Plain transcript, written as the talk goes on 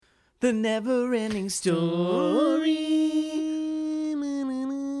The never-ending story.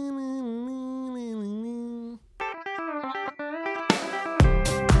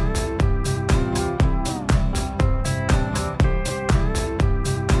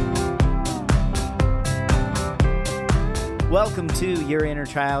 Welcome to Your Inner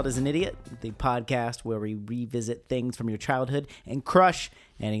Child is an Idiot, the podcast where we revisit things from your childhood and crush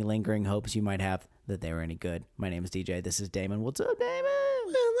any lingering hopes you might have that they were any good. My name is DJ. This is Damon. What's up, Damon?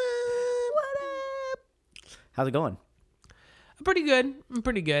 What up? How's it going? I'm pretty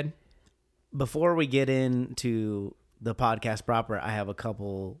good. Before we get into the podcast proper, I have a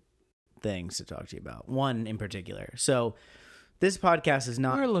couple things to talk to you about. One in particular. So this podcast is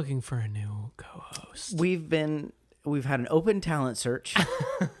not... We're looking for a new co-host. We've had an open talent search,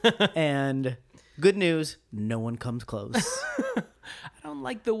 and good news, no one comes close. I don't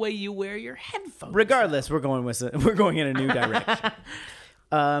like the way you wear your headphones. Regardless, we're going in a new direction.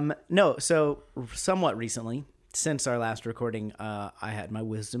 No, so somewhat recently, since our last recording, I had my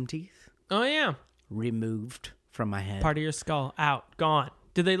wisdom teeth Oh, yeah. removed from my head. Part of your skull. Out. Gone.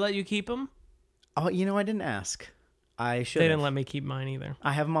 Did they let you keep them? Oh, I didn't ask. I should. They didn't let me keep mine either.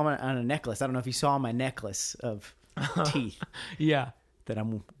 I have them on a necklace. I don't know if you saw my necklace of teeth Yeah. that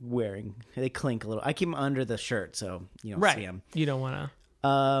I'm wearing. They clink a little. I keep them under the shirt, so you don't see them. You don't want to.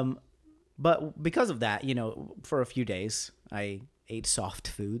 But because of that, for a few days, I ate soft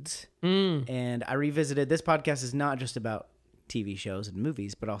foods. And I revisited. This podcast is not just about TV shows and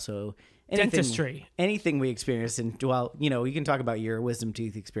movies, but also Dentistry. Anything we experience. And, well, you can talk about your wisdom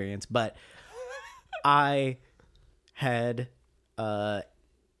tooth experience, but I had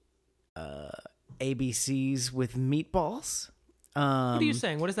ABCs with meatballs. What are you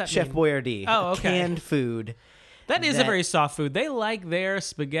saying? What does that Chef mean? Boyardee. Oh, okay. Canned food. That is a very soft food. They like their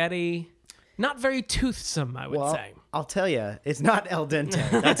spaghetti not very toothsome, I would say. I'll tell you, it's not al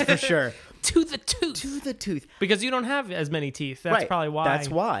dente. That's for sure. To the tooth. To the tooth. Because you don't have as many teeth. That's Right. probably why. That's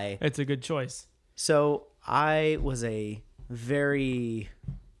why. It's a good choice. So I was a very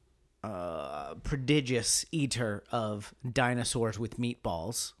prodigious eater of dinosaurs with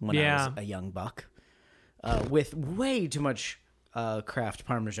meatballs when I was a young buck, with way too much Kraft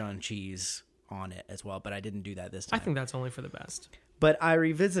Parmesan cheese on it as well. But I didn't do that this time. I think that's only for the best. But I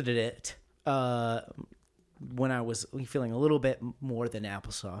revisited it when I was feeling a little bit more than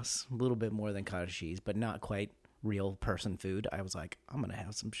applesauce, a little bit more than cottage cheese, but not quite real person food. I was like, I'm going to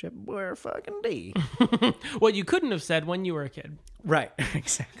have some Chef Boyardee. What you couldn't have said when you were a kid. Right,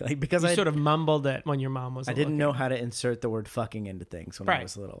 exactly. Because You I sort of mumbled it when your mom was I didn't know how to insert the word fucking into things when I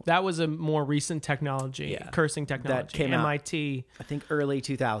was little. That was a more recent technology, cursing technology. That came MIT. I think early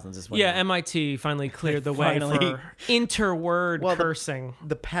 2000s is when MIT finally cleared the way for inter-word cursing.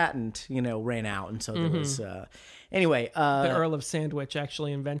 The patent, ran out, and so there was... anyway... the Earl of Sandwich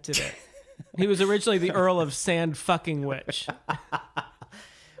actually invented it. He was originally the Earl of Sand fucking Witch.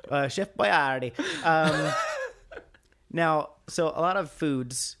 Chef Boyardee. Now, so a lot of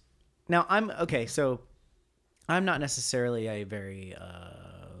foods... Now, I'm not necessarily a very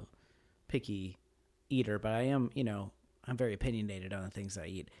picky eater, but I am, I'm very opinionated on the things I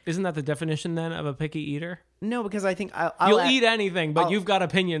eat. Isn't that the definition, then, of a picky eater? No, because I think You'll eat anything, but you've got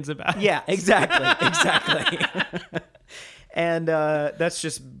opinions about it. Yeah, exactly. And that's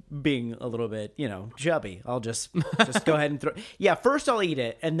just being a little bit, chubby. I'll just go ahead and throw... Yeah, first I'll eat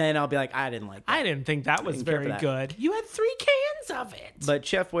it, and then I'll be like, I didn't like that. I didn't think that was very good. You had 3 cans of it. But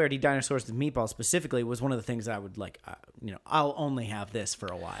Chef Boyardee Dinosaurs with Meatballs specifically was one of the things I would like, I'll only have this for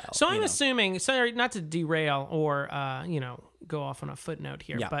a while. So I'm assuming, sorry, not to derail or, go off on a footnote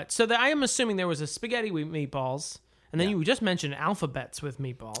here, but I am assuming there was a spaghetti with meatballs. And then you just mentioned alphabets with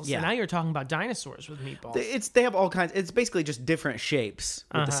meatballs. Yeah. And now you're talking about dinosaurs with meatballs. They have all kinds. It's basically just different shapes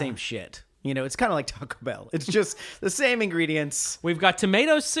with the same shit. It's kind of like Taco Bell. It's just the same ingredients. We've got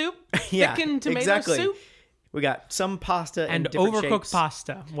tomato soup, thickened tomato soup. We got some pasta and overcooked shapes.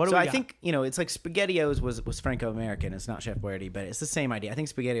 Pasta. What do we got? I think, it's like SpaghettiOs was Franco-American. It's not Chef Boyardee, but it's the same idea. I think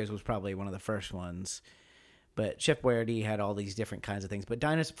SpaghettiOs was probably one of the first ones. But Chef Boyardee had all these different kinds of things. But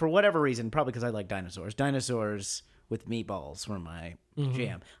for whatever reason, probably because I like dinosaurs with meatballs were my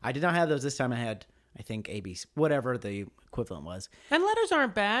jam. I did not have those this time. I had, I think, ABC, whatever the equivalent was. And letters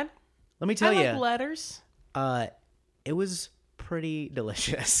aren't bad. Let me tell you. I like letters. It was pretty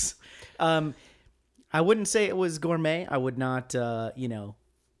delicious. I wouldn't say it was gourmet. I would not,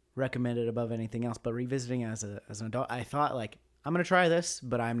 recommend it above anything else. But revisiting as an adult, I thought, I'm going to try this,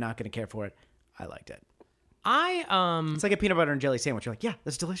 but I'm not going to care for it. I liked it. It's like a peanut butter and jelly sandwich. You're like, yeah,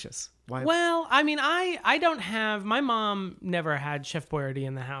 that's delicious. Why? Well, I mean, I don't have... My mom never had Chef Boyardee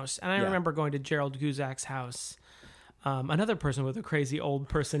in the house. And I remember going to Gerald Guzak's house Another person with a crazy old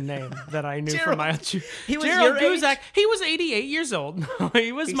person name that I knew from my He was Gerald your Guzak. age? He was 88 years old.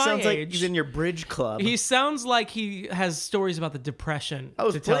 He was my sounds age. like he's in your bridge club. He sounds like he has stories about the Depression. I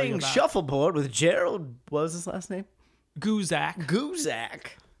was to tell you playing about. shuffleboard with Gerald. What was his last name? Guzak. Guzak.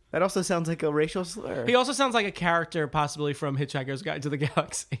 That also sounds like a racial slur. He also sounds like a character possibly from Hitchhiker's Guide to the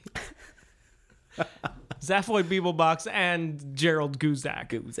Galaxy. Zaffoy Beeblebox and Gerald Guzak.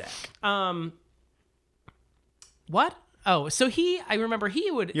 Guzak. What? Oh, so I remember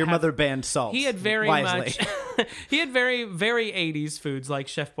he would. Your mother banned salt. He had very wisely. much. He had very, very 80s foods like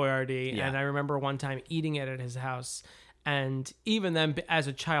Chef Boyardee. Yeah. And I remember one time eating it at his house. And even then, as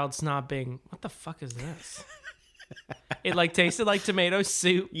a child, being, what the fuck is this? It like tasted like tomato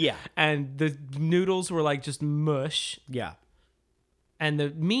soup. Yeah. And the noodles were like just mush. Yeah. And the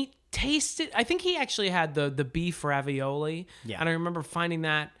meat tasted. I think he actually had the beef ravioli. Yeah. And I remember finding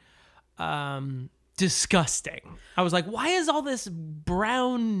that disgusting. I was like, why is all this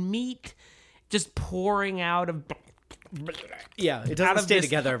brown meat just pouring out of Yeah, it out doesn't of stay this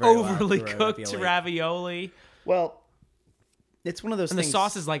together very well. overly cooked ravioli? Well, it's one of those And things. the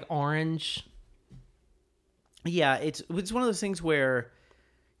sauce is like orange. Yeah, it's one of those things where,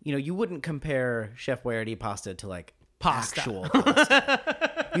 you wouldn't compare Chef Boyardee pasta to like Pasta. actual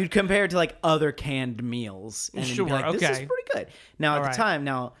pasta. You'd compare it to like other canned meals, and you'd Sure, be like, this is okay. pretty good. Now, at All the time,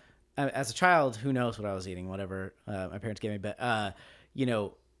 as a child, who knows what I was eating? Whatever my parents gave me, but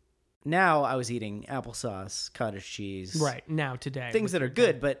now I was eating applesauce, cottage cheese, Right, now, today. things that are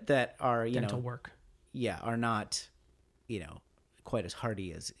good, but that are dental work. yeah, are not quite as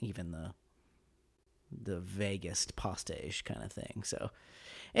hearty as even the vaguest pasta-ish kind of thing. So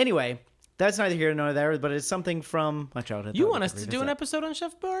anyway, that's neither here nor there, but it's something from my childhood. You want us to do an episode on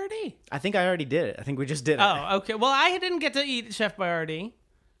Chef Boyardee? I think I already did it. I think we just did it. Oh, okay. Well, I didn't get to eat Chef Boyardee.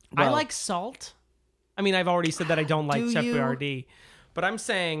 I Well- like salt. I mean, I've already said that I don't like Do Chef you? Boyardee, but I'm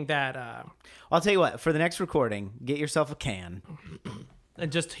saying that I'll tell you what, for the next recording, get yourself a can.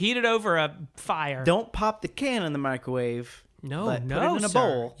 just heat it over a fire. Don't pop the can in the microwave. No, but no, put it in a sir.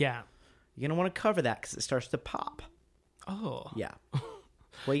 bowl. Yeah. You're going to want to cover that because it starts to pop. Oh. Yeah.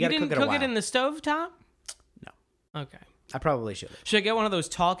 Well, you You got to didn't cook it a cook while. it in the stovetop? No. Okay. I probably should. Should I get one of those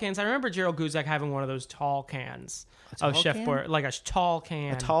tall cans? I remember Gerald Guzak having one of those tall cans of tall Chef can? Boyardee, like a tall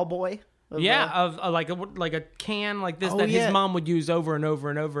can. A tall boy? Yeah, of like a can like this Oh, that yeah. his mom would use over and over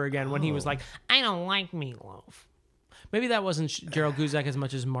and over again when he was like, I don't like meatloaf. Maybe that wasn't Gerald Guzak as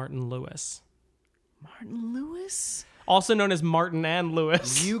much as Martin Lewis, Martin Lewis? also known as Martin and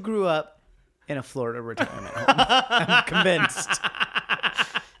Lewis. You grew up in a Florida retirement home. I'm convinced.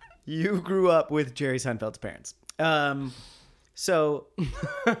 You grew up with Jerry Seinfeld's parents. So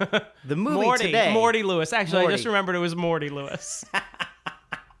the movie today, Morty Lewis. Actually, Morty. I just remembered it was Morty Lewis.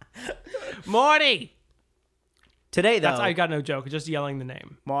 Morty. Today though, I got no joke. Just yelling the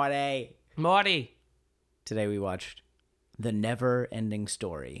name. Morty. Morty. Today we watched The Never Ending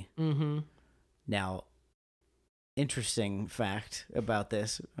Story. Mm-hmm. Now, interesting fact about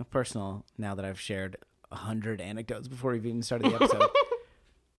this, personal. Now that I've shared 100 anecdotes before we've even started the episode,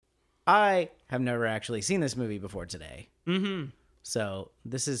 I have never actually seen this movie before today. Mm-hmm. So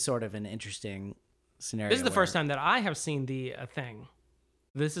this is sort of an interesting scenario. This is the first time that I have seen the thing.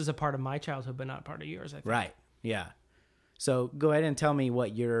 This is a part of my childhood, but not a part of yours, I think. Right. Yeah. So go ahead and tell me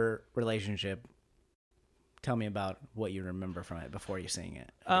what your relationship. Tell me about what you remember from it before you seeing it.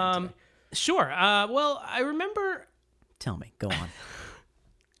 again today. Sure. Well, I remember. Tell me. Go on.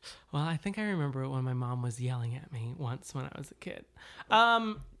 Well, I think I remember it when my mom was yelling at me once when I was a kid.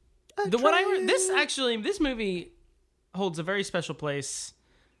 This movie holds a very special place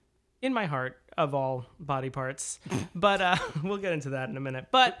in my heart of all body parts, but we'll get into that in a minute.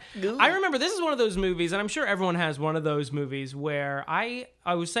 But I remember this is one of those movies, and I'm sure everyone has one of those movies where I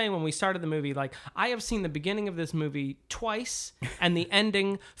was saying when we started the movie, like, I have seen the beginning of this movie twice and the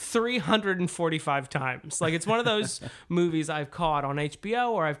ending 345 times. Like, it's one of those movies I've caught on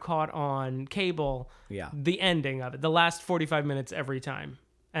HBO or I've caught on cable. Yeah. The ending of it, the last 45 minutes every time.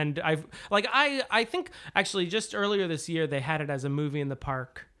 And I think actually just earlier this year they had it as a movie in the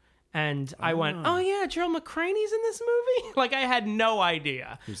park. And I went, oh yeah, Gerald McCraney's in this movie? Like, I had no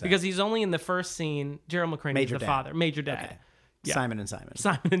idea. Because he's only in the first scene. Gerald McCraney is the father. Major Dad. Okay. Yeah. Simon and Simon.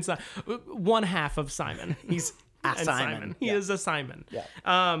 Simon and Simon. One half of Simon. He's a and Simon. He is a Simon. Yeah.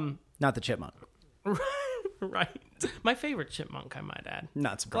 Not the chipmunk. Right. My favorite chipmunk, I might add.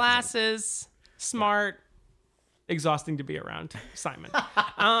 Not surprising. Glasses, smart, exhausting to be around. Simon.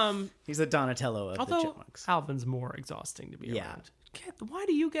 He's the Donatello of the Although chipmunks. Alvin's more exhausting to be Yeah. around. Why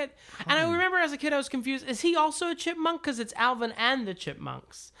do you get... And I remember as a kid I was confused. Is he also a chipmunk? Because it's Alvin and the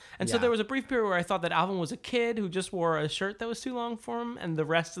Chipmunks. And so there was a brief period where I thought that Alvin was a kid who just wore a shirt that was too long for him, and the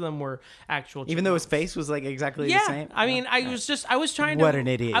rest of them were actual chipmunks. Even though his face was like exactly the same? I mean, I was trying to... What an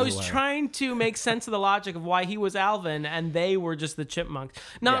idiot I was trying to make sense of the logic of why he was Alvin and they were just the Chipmunks.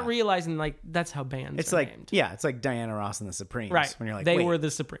 Not realizing, like, that's how bands are named. Yeah, it's like Diana Ross and the Supremes. Right. When you're like, they were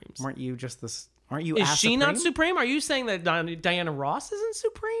the Supremes. Weren't you just this... Aren't you? Is she not Supreme? Are you saying that Diana Ross isn't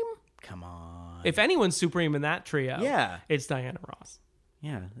Supreme? Come on. If anyone's Supreme in that trio, it's Diana Ross.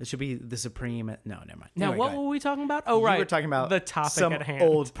 Yeah, it should be the Supreme. No, never mind. Now, what were we talking about? Oh, right. We were talking about the topic some at hand.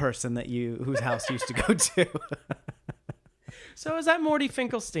 Old person that whose house you used to go to. So is that Morty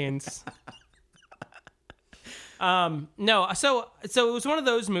Finkelstein's? No. So it was one of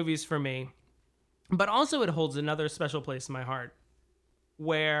those movies for me, but also it holds another special place in my heart,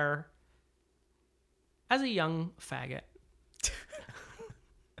 where, as a young faggot,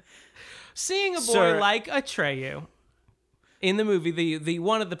 seeing a boy like Atreyu in the movie, the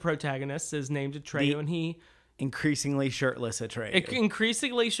one of the protagonists is named Atreyu, and he increasingly shirtless Atreyu.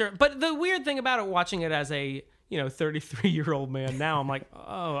 Increasingly shirt. But the weird thing about it, watching it as a 33-year-old man now, I'm like,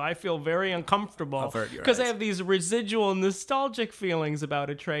 oh, I feel very uncomfortable because I have these residual nostalgic feelings about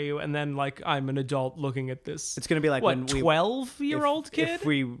Atreyu, and then like I'm an adult looking at this. It's gonna be like when 12-year-old kid. If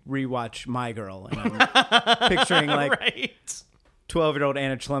we rewatch My Girl, and I'm picturing like 12-year-old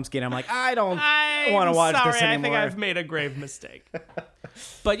Anna Chlumsky, and I'm like, I don't want to watch this anymore. I think I've made a grave mistake.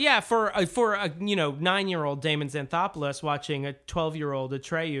 But yeah, for a 9-year-old Damon Xanthopoulos watching a 12-year-old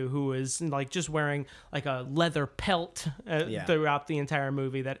Atreyu who is like just wearing like a leather pelt throughout the entire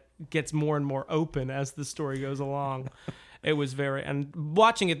movie that gets more and more open as the story goes along. It was and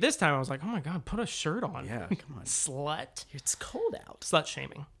watching it this time, I was like, oh my God, put a shirt on. Yeah, come on. Slut. It's cold out. Slut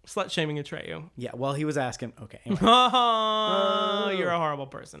shaming Atreyu. Yeah, well, he was asking, okay. Anyway. Oh, you're a horrible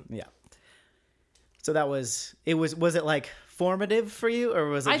person. Yeah. So was it like formative for you, or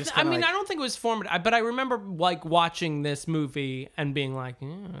was it just I don't think it was formative, but I remember like watching this movie and being like,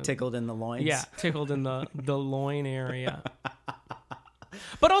 tickled in the loins. Yeah, tickled in the loin area.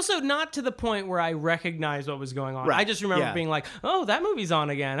 But also not to the point where I recognized what was going on. Right. I just remember being like, oh, that movie's on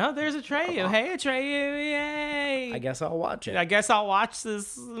again. Oh, there's Atreyu. Hey, Atreyu. Yay. I guess I'll watch it. I guess I'll watch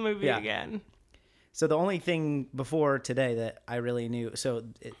this movie again. So the only thing before today that I really knew,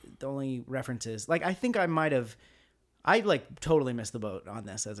 the only references, like I think I like totally missed the boat on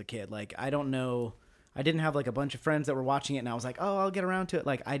this as a kid. Like I don't know, I didn't have like a bunch of friends that were watching it, and I was like, oh, I'll get around to it.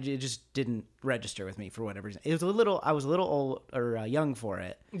 Like it just didn't register with me for whatever reason. I was a little old or young for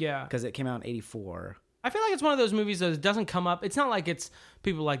it. Yeah, because it came out in '84. I feel like it's one of those movies that doesn't come up. It's not like it's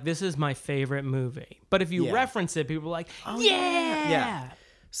people like, this is my favorite movie. But if you reference it, people are like, oh, yeah.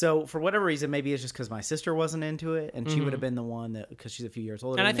 So for whatever reason, maybe it's just because my sister wasn't into it, and she would have been the one that, because she's a few years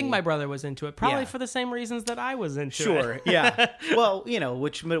older. And I think my brother was into it, probably for the same reasons that I was into it. Sure, yeah. Well,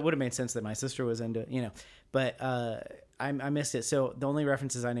 which would have made sense that my sister was into it, But I missed it. So the only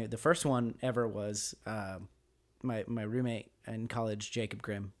references I knew, the first one ever was my roommate in college, Jacob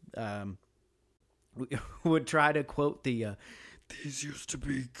Grimm, would try to quote the. These used to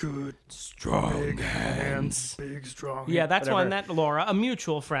be good, strong big hands. Big, strong hands. Yeah, that's one that Laura, a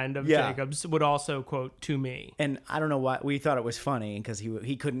mutual friend of Jacob's, would also quote to me. And I don't know why. We thought it was funny because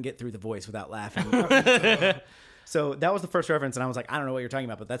he couldn't get through the voice without laughing. So that was the first reference, and I was like, I don't know what you're talking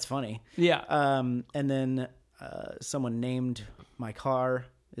about, but that's funny. Yeah. And then someone named my car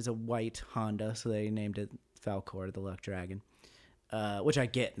is a white Honda, so they named it Falkor, the Luck Dragon. Which I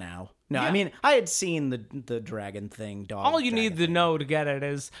get now. No, I mean, I had seen the dragon thing. All you need to know to get it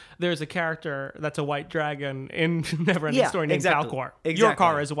is there's a character that's a white dragon in Neverending Story named Falkor. Exactly. Your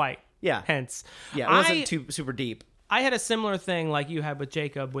car is white. Yeah. Hence. Yeah, it wasn't too super deep. I had a similar thing like you had with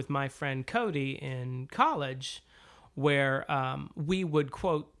Jacob with my friend Cody in college, where we would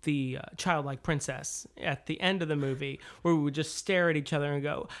quote the Childlike Princess at the end of the movie, where we would just stare at each other and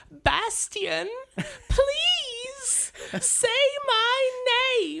go, Bastian, please say my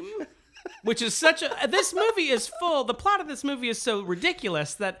name. Which is this movie is full, the plot of this movie is so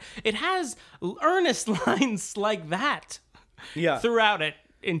ridiculous that it has earnest lines like that throughout it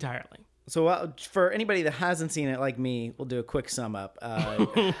entirely. So for anybody that hasn't seen it like me, we'll do a quick sum up.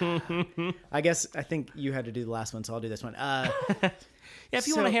 I think you had to do the last one, so I'll do this one. If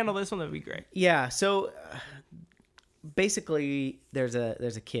you want to handle this one, that would be great. Yeah, so basically there's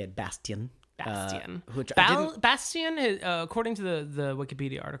a kid, Bastian. Bastian, according to the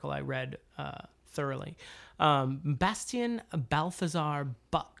Wikipedia article I read thoroughly, Bastian Balthazar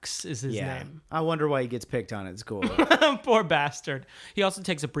Bucks is his name. I wonder why he gets picked on at school. Poor bastard. He also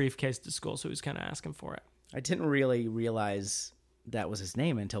takes a briefcase to school, so he's kind of asking for it. I didn't really realize that was his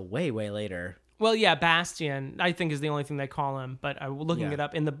name until way, way later. Well, yeah, Bastian, I think, is the only thing they call him. But looking it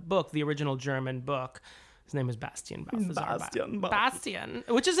up in the book, the original German book, his name is Bastian Balthazar. Bastian,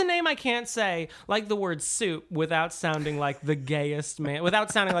 which is a name I can't say, like the word soup, without sounding like the gayest man,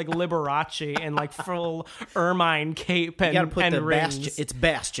 without sounding like Liberace and like full ermine cape and, you gotta put the rings. Bastion. It's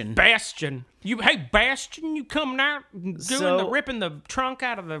Bastion. Bastion. Hey, Bastion, you coming out ripping the trunk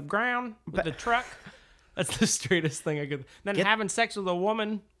out of the ground with the truck? That's the straightest thing I could. Then having sex with a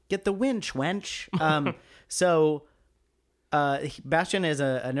woman. Get the winch, wench. Bastian is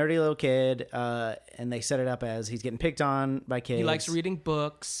a nerdy little kid, and they set it up as he's getting picked on by kids. He likes reading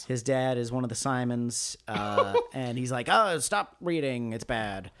books. His dad is one of the Simons, and he's like, "Oh, stop reading, it's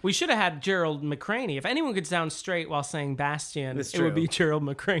bad." We should have had Gerald McCraney. If anyone could sound straight while saying Bastian, it would be Gerald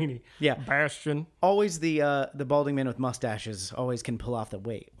McCraney. Yeah, Bastian. Always the balding man with mustaches always can pull off the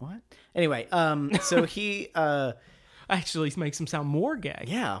wait. What? Anyway, so he actually makes him sound more gay.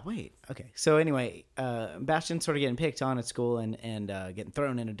 Yeah, wait. Okay. So anyway, Bastian's sort of getting picked on at school and getting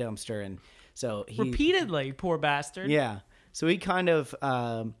thrown in a dumpster, and so he repeatedly, poor bastard. Yeah. So he kind of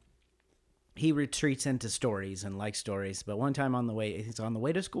he retreats into stories and likes stories, but one time he's on the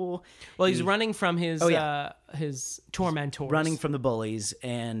way to school. Well, he's running from his tormentors. Running from the bullies,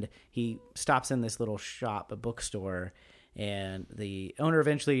 and he stops in this little shop, a bookstore, and the owner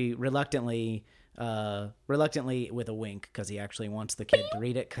eventually reluctantly with a wink, because he actually wants the kid to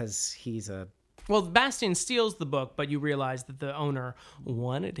read it because he's a... Well, Bastian steals the book, but you realize that the owner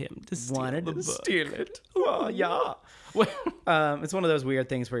wanted him to steal steal it. Oh, yeah. It's one of those weird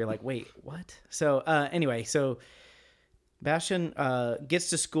things where you're like, wait, what? So anyway, so Bastian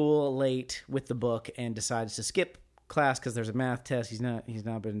gets to school late with the book and decides to skip class because there's a math test. He's not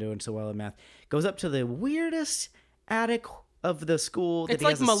been doing so well in math. Goes up to the weirdest attic of the school. It's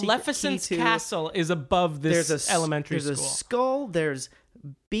like Maleficent's castle is above this elementary school. There's a skull. There's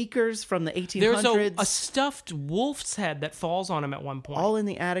beakers from the 1800s. There's a stuffed wolf's head that falls on him at one point. All in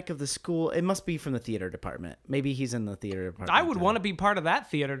the attic of the school. It must be from the theater department. Maybe he's in the theater department. I would want to be part of that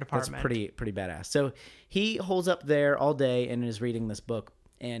theater department. That's pretty badass. So he holds up there all day and is reading this book,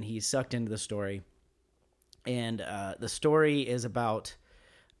 and he's sucked into the story. And the story is about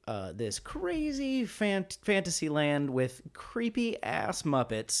this crazy fantasy land with creepy ass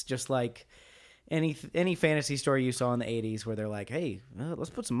Muppets, just like any fantasy story you saw in the 80s where they're like, hey, let's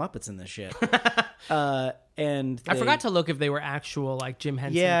put some Muppets in this shit. And I forgot to look if they were actual, like, Jim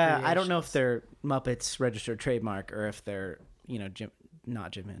Henson creations. I don't know if they're Muppets registered trademark or if they're,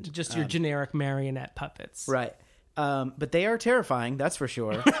 not Jim Henson. Just your generic marionette puppets. Right. But they are terrifying, that's for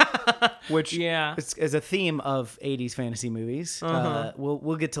sure. Which is a theme of 80s fantasy movies. Uh-huh.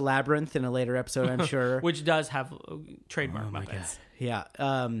 We'll get to Labyrinth in a later episode, I'm sure. Which does have trademark Muppets. God.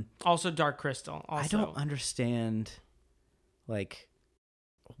 Yeah. Also Dark Crystal. Also. I don't understand, like,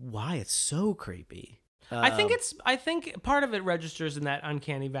 why it's so creepy. I think part of it registers in that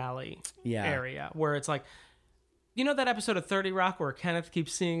Uncanny Valley area where it's like, you know that episode of 30 Rock where Kenneth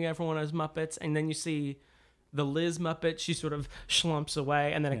keeps seeing everyone as Muppets, and then you see the Liz Muppet, she sort of schlumps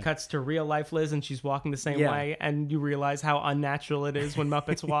away, and then it cuts to real life Liz, and she's walking the same way, and you realize how unnatural it is when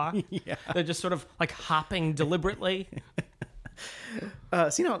Muppets walk. They're just sort of like hopping deliberately.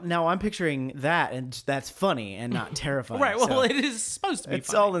 Now I'm picturing that, and that's funny and not terrifying. Right, well, it is supposed to be It's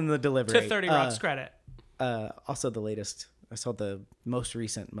funny. all in the delivery. To 30 Rock's credit. Also, the latest... I saw the most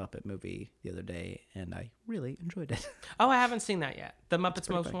recent Muppet movie the other day, and I really enjoyed it. Oh, I haven't seen that yet. The Muppets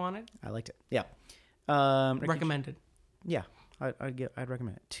Most Wanted? I liked it. Yeah. Recommended. Yeah, I'd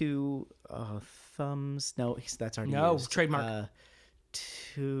recommend it. 2 thumbs. No, that's already used. Trademark.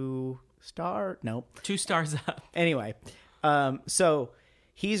 2 star. Nope. 2 stars up. Anyway, so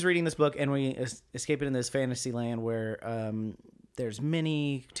he's reading this book, and we escape into this fantasy land where there's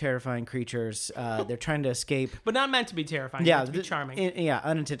many terrifying creatures. They're trying to escape, but not meant to be terrifying. Yeah, to be charming.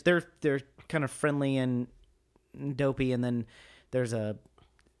 Unintended. They're kind of friendly and dopey, and then there's a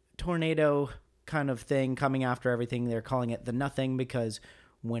tornado kind of thing coming after everything. They're calling it the Nothing because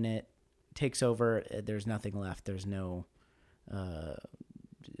when it takes over, there's nothing left. There's no, I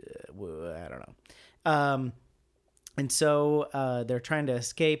don't know. And so they're trying to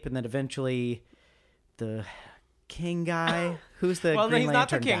escape, and then eventually the king guy, who's the Green Lantern guy? Well, he's not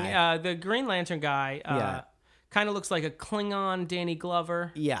the king. The Green Lantern guy kind of looks like a Klingon Danny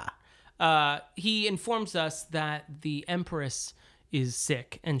Glover. Yeah. He informs us that the Empress is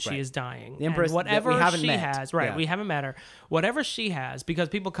sick and she is dying. The Empress, and whatever we haven't she met. has, we haven't met her. Whatever she has, because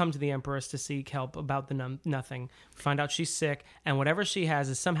people come to the Empress to seek help about the Nothing. We find out she's sick, and whatever she has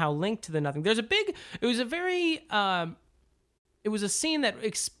is somehow linked to the Nothing. It was a scene that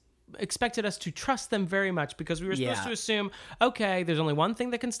expected us to trust them very much because we were supposed to assume, okay, there's only one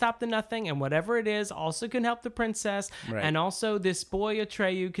thing that can stop the nothing, and whatever it is also can help the princess, and also this boy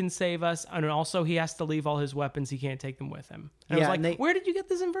Atreyu can save us, and also he has to leave all his weapons. He can't take them with him. And I was like, where did you get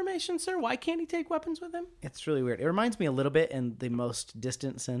this information, sir? Why can't he take weapons with him? It's really weird. It reminds me a little bit in the most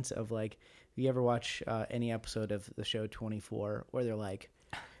distant sense of like, if you ever watch any episode of the show 24 where they're like,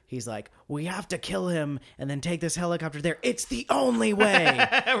 he's like, we have to kill him and then take this helicopter there. It's the only way.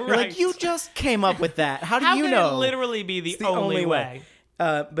 Right. Like, you just came up with that. How do you know? How can it literally be the only way?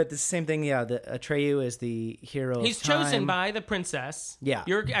 But the same thing, the Atreyu is the hero of time. He's chosen by the princess. Yeah.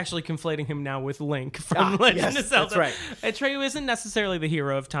 You're actually conflating him now with Link from Legend of Zelda. That's right. Atreyu isn't necessarily the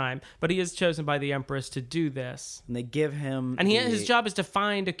hero of time, but he is chosen by the Empress to do this. And they give him... And his job is to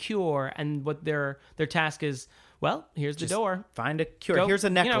find a cure, and what their task is... Well, here's the door. Find a cure. Here's a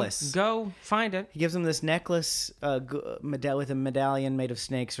necklace. Go find it. He gives him this necklace with a medallion made of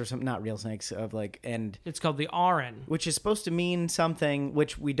snakes or something, not real snakes, and it's called the Aran, which is supposed to mean something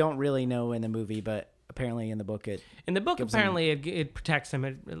which we don't really know in the movie, but apparently in the book it protects him.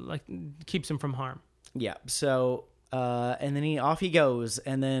 It like keeps him from harm. Yeah. So and then off he goes,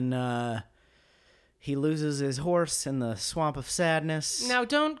 and then he loses his horse in the Swamp of Sadness. Now,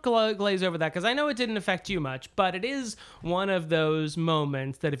 don't glaze over that, because I know it didn't affect you much, but it is one of those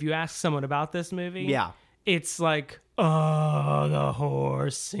moments that if you ask someone about this movie, it's like, oh, the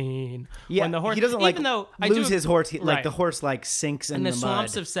horse scene. Yeah, when the horse, he doesn't lose his horse. The horse sinks in the mud. In the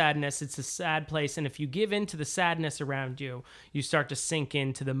Swamps of Sadness, it's a sad place, and if you give in to the sadness around you, you start to sink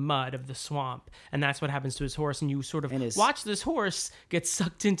into the mud of the swamp, and that's what happens to his horse, and you sort of watch this horse get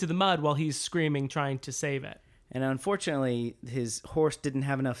sucked into the mud while he's screaming, trying to save it. And unfortunately, his horse didn't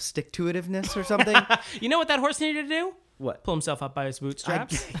have enough stick-to-itiveness or something. You know what that horse needed to do? What? Pull himself up by his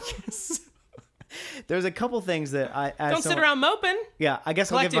bootstraps. Yes. There's a couple things that don't sit around moping. Yeah, I guess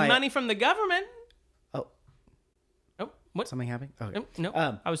collecting money from the government. Oh, what? Something happened? Okay. No,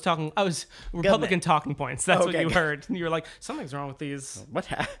 I was Republican talking points. That's what you heard. You were like, something's wrong with these. What?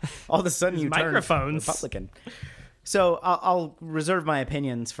 All of a sudden, you microphones. Turned Republican. So I'll reserve my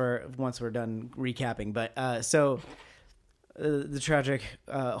opinions for once we're done recapping. But the tragic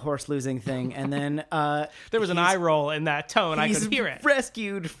horse losing thing, and then there was an eye roll in that tone. I could hear it. He's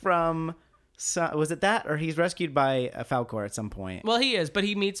rescued from. Was it that, or he's rescued by a Falkor at some point? Well, he is, but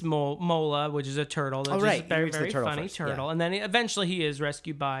he meets Mola, which is a turtle. That's a very, very funny turtle. Yeah. And then eventually he is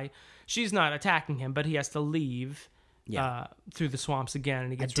rescued by... She's not attacking him, but he has to leave through the swamps again,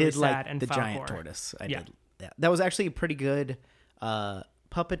 and he gets really sad. And the Falkor. Giant tortoise. I did. Yeah. That was actually a pretty good...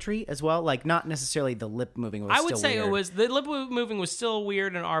 puppetry as well, like not necessarily the lip moving was I would still say weird. It was the lip moving was still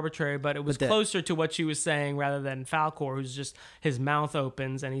weird and arbitrary, but it was closer to what she was saying rather than Falkor, who's just his mouth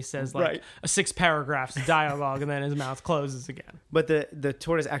opens and he says like 6 paragraphs of dialogue and then his mouth closes again. But the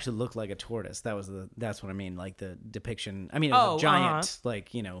tortoise actually looked like a tortoise. That's what I mean, like the depiction. I mean, it was a giant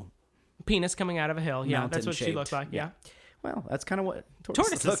penis coming out of a hill. Yeah, that's what she looked like. Yeah. Well, that's kind of what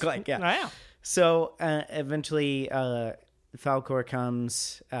tortoises look like. Yeah. Yeah. So eventually Falkor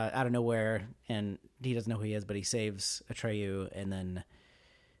comes out of nowhere, and he doesn't know who he is, but he saves Atreyu, and then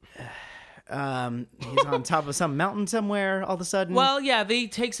he's on top of some mountain somewhere all of a sudden. Well, yeah, they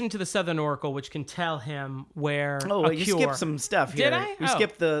takes him to the Southern Oracle, which can tell him where you skipped some stuff here. Did I? You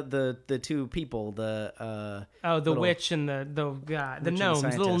skipped the two people, the witch and the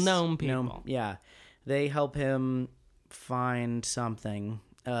gnomes, little gnome people. Yeah, they help him find something.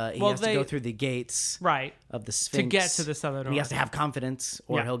 He has to go through the gates of the Sphinx to get to the Southern Oracle. He has to have confidence,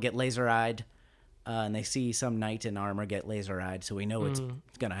 or he'll get laser-eyed. And they see some knight in armor get laser-eyed, so we know it's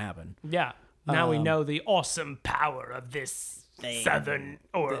going to happen. Yeah. Now we know the awesome power of this Southern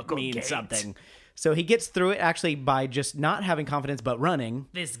Oracle means gate. Something. So he gets through it actually by just not having confidence, but running.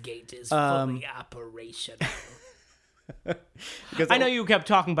 This gate is fully operational. I know you kept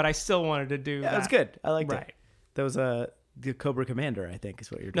talking, but I still wanted to do that. That was good. I liked it. That was the Cobra Commander, I think, is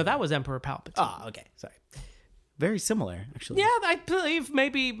what you're doing. No, that was Emperor Palpatine. Oh, okay. Sorry. Very similar, actually. Yeah, I believe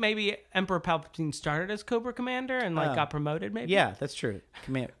maybe Emperor Palpatine started as Cobra Commander and got promoted, maybe. Yeah, that's true.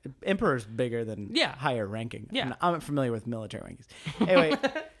 Emperor's bigger than higher ranking. Yeah. I'm familiar with military rankings. Anyway.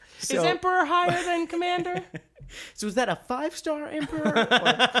 Is Emperor higher than Commander? So is that a 5-star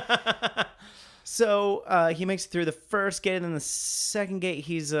Emperor? So he makes it through the first gate, and then the second gate,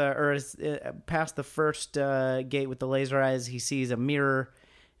 he's past the first gate with the laser eyes. He sees a mirror,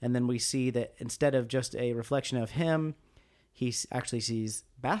 and then we see that instead of just a reflection of him, he actually sees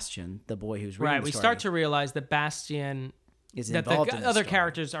Bastian, the boy who's reading the we story. start to realize that Bastian is involved in the other story.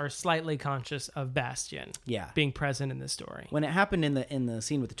 Characters are slightly conscious of Bastian being present in the story. When it happened in the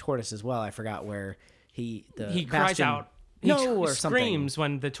scene with the tortoise as well, I forgot where he cries out. no, or screams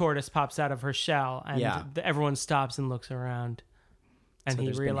something. when the tortoise pops out of her shell, and everyone stops and looks around, and so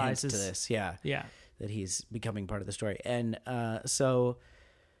he realizes to this, that he's becoming part of the story, and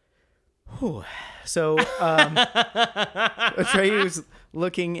Atreyu's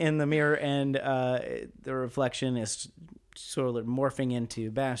looking in the mirror, and the reflection is sort of morphing into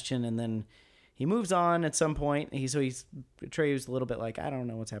Bastian, and then he moves on at some point. Atreyu's a little bit like, I don't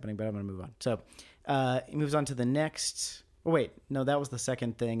know what's happening, but I'm going to move on. So he moves on to the next. Oh, wait, no, that was the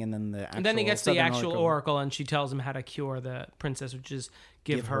second thing, and then and then he gets the actual oracle, and she tells him how to cure the princess, which is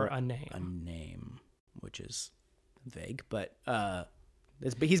give her a name. A name, which is vague, but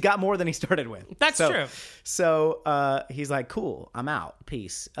he's got more than he started with. That's true. So he's like, cool, I'm out,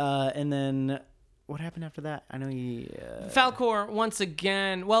 peace. And then what happened after that? I know Falkor, once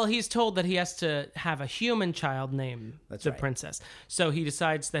again, well, he's told that he has to have a human child name the princess. So he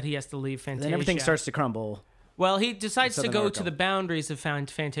decides that he has to leave Fantasia. Then everything starts to crumble. Well, he decides to go to the boundaries of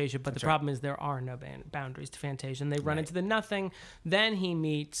Fantasia, but the problem is there are no boundaries to Fantasia, and they run into the nothing. Then he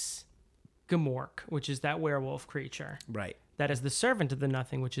meets Gmork, which is that werewolf creature. Right. That is the servant of the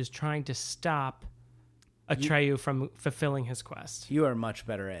nothing, which is trying to stop Atreyu from fulfilling his quest. You are much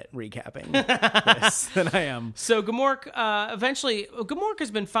better at recapping this than I am. So Gmork, Gmork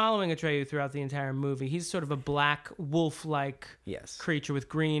has been following Atreyu throughout the entire movie. He's sort of a black wolf-like creature with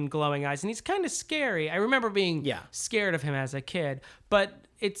green glowing eyes, and he's kind of scary. I remember being scared of him as a kid, but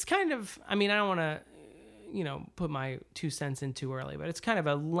it's kind of, I mean, I don't want to, put my 2 cents in too early, but it's kind of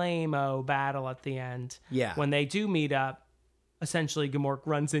a lame-o battle at the end. Yeah. When they do meet up, essentially Gmork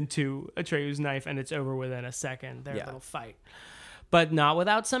runs into Atreyu's knife, and it's over within a second, their little fight. But not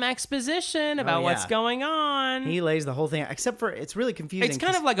without some exposition about what's going on. He lays the whole thing out, except for it's really confusing. It's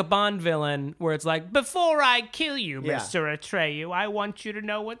kind of like a Bond villain where it's like, before I kill you, Mr. Atreyu, I want you to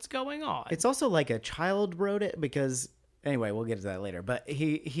know what's going on. It's also like a child wrote it because, anyway, we'll get to that later. But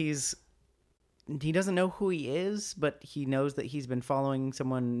he doesn't know who he is, but he knows that he's been following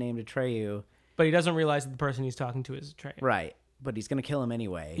someone named Atreyu. But he doesn't realize that the person he's talking to is Atreyu. Right. But he's going to kill him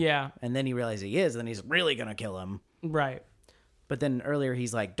anyway. Yeah. And then he realizes he is, and then he's really going to kill him. Right. But then earlier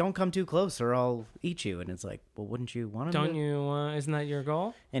he's like, don't come too close or I'll eat you. And it's like, well, wouldn't you want him isn't that your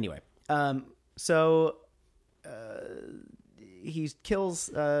goal? Anyway. So he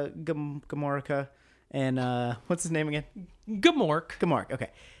kills Gmorka, and what's his name again? Gmork. Okay.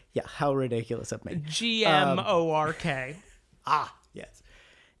 Yeah, how ridiculous of me. Gmork. Yes.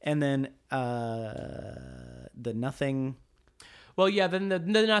 And then the nothing. Well, yeah, then the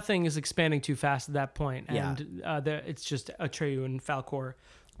nothing is expanding too fast at that point, and it's just Atreyu and Falkor.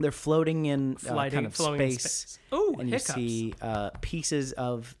 They're floating in kind of space. Ooh, and hiccups. You see pieces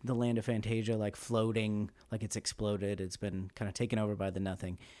of the land of Fantasia like floating, like it's exploded. It's been kind of taken over by the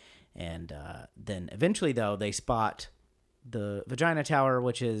nothing. And then eventually, though, they spot the Vagina Tower,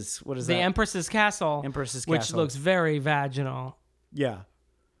 which is, what is the that? Empress's Castle. Which looks very vaginal. Yeah.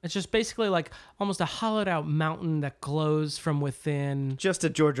 It's just basically like almost a hollowed out mountain that glows from within. Just a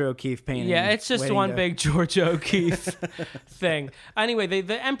George O'Keeffe painting. Yeah, it's just one big George O'Keeffe thing. Anyway,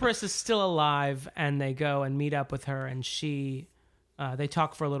 the Empress is still alive, and they go and meet up with her, and they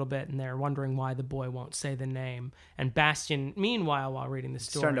talk for a little bit, and they're wondering why the boy won't say the name. And Bastian, meanwhile, while reading the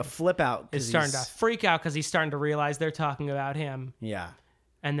story, starting to flip out. Is starting to freak out because he's starting to realize they're talking about him. Yeah.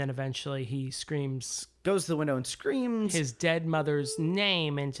 And then eventually he screams, goes to the window and screams his dead mother's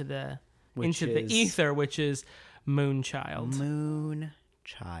name into the ether, which is Moonchild.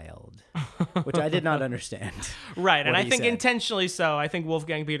 Moonchild, which I did not understand. Right, and I think intentionally so. I think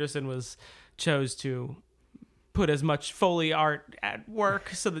Wolfgang Petersen chose to put as much Foley art at work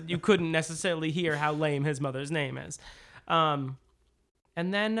so that you couldn't necessarily hear how lame his mother's name is. And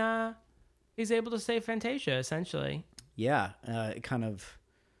then he's able to save Fantasia, essentially. Yeah, kind of.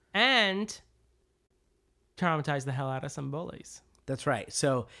 And traumatize the hell out of some bullies. That's right.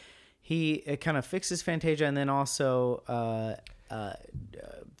 So he kind of fixes Fantasia, and then also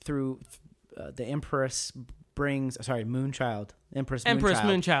through the Empress Moonchild. Empress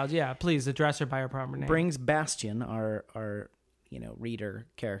Moonchild. Yeah, please address her by her proper name. Brings Bastian, our reader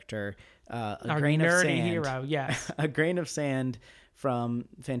character, our grain nerdy of sand, hero. Yes, a grain of sand from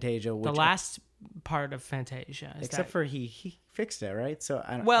Fantasia. The last part of Fantasia, except for he fixed it, right? So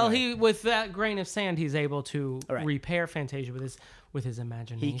I don't. Well, with that grain of sand, he's able to repair Fantasia with his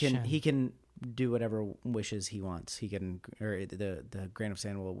imagination. He can do whatever wishes he wants. He can, or the grain of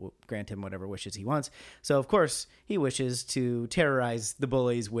sand will grant him whatever wishes he wants. So of course he wishes to terrorize the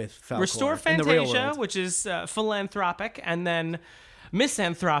bullies with Falkor. Restore Fantasia, which is philanthropic, and then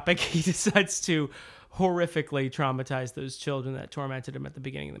misanthropic. He decides to horrifically traumatized those children that tormented him at the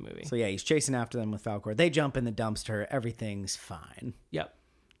beginning of the movie. So yeah, he's chasing after them with Falkor. They jump in the dumpster. Everything's fine. Yep.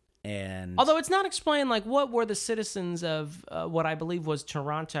 And although it's not explained, like, what were the citizens of what I believe was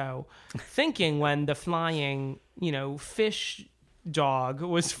Toronto thinking when the flying, fish dog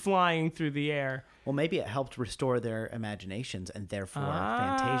was flying through the air? Well, maybe it helped restore their imaginations and therefore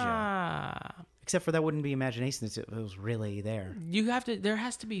Fantasia. Except for that wouldn't be imagination if it was really there. There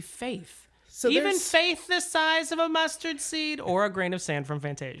has to be faith. So even faith the size of a mustard seed or a grain of sand from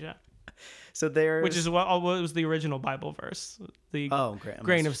Fantasia. So there's... Which is what was the original Bible verse. The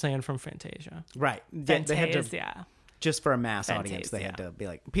grain of sand from Fantasia. Right. Fantasia. They had to, just for a mass audience, they had to be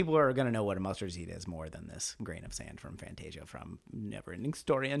like, people are going to know what a mustard seed is more than this grain of sand from Fantasia from Neverending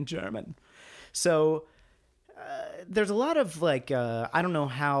Story in German. So there's a lot of like, I don't know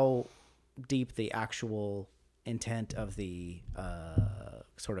how deep the actual intent of the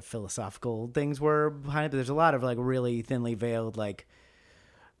sort of philosophical things were behind it, but there's a lot of like really thinly veiled like...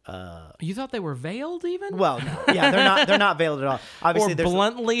 you thought they were veiled even? Well, no. Yeah, they're not veiled at all. Obviously, or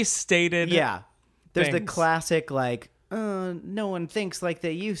bluntly stated. Yeah. There's things. the classic like no one thinks like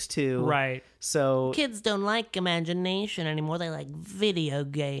they used to. Right. So kids don't like imagination anymore. They like video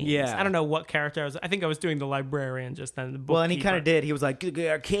games. Yeah. I don't know what character I was. I think I was doing the librarian just then. The bookkeeper. Well, and he kind of did. He was like, the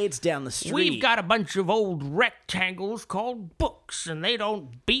arcade's down the street. We've got a bunch of old rectangles called books, and they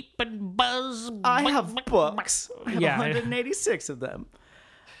don't beep and buzz. I have books. I have 186 of them.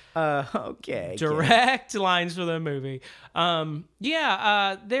 Okay. Direct lines for the movie.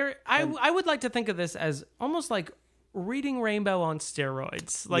 There. I would like to think of this as almost like reading Rainbow on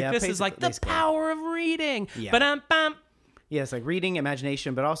steroids. Like this is like the power of reading. Yeah. Ba-dum-bum. Yeah, it's like reading,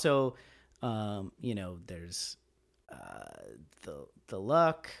 imagination, but also, there's the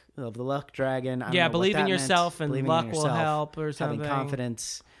luck of the luck dragon. I don't know believe in yourself meant. and luck will help or something. Having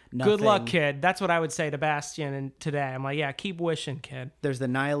confidence. Nothing. Good luck, kid. That's what I would say to Bastian and today. I'm like, yeah, keep wishing, kid. There's the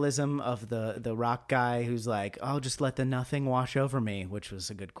nihilism of the rock guy who's like, I'll just let the nothing wash over me, which was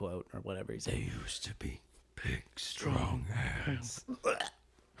a good quote or whatever he said. They used to be big, strong hands.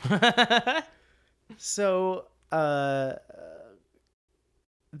 So,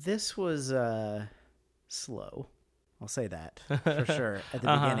 this was slow. I'll say that for sure. At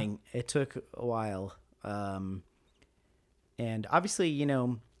the beginning, it took a while. And obviously,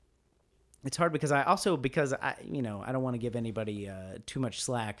 it's hard because I don't want to give anybody too much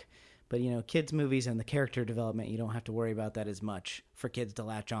slack, but kids movies and the character development, you don't have to worry about that as much for kids to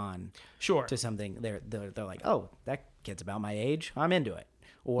latch on to something. They're like, oh, that kid's about my age, I'm into it.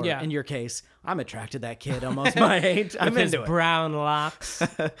 Or in your case, I'm attracted to that kid almost my age, I'm into it. Brown locks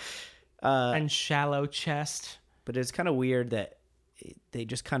and shallow chest. But it's kind of weird that they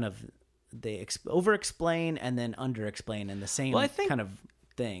just kind of over-explain and then under-explain in the same kind of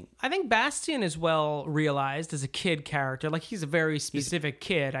thing. I think Bastian is well realized as a kid character. Like, he's a very specific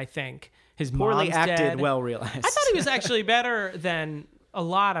kid, I think. His poorly mom's acted, dead. well realized. I thought he was actually better than a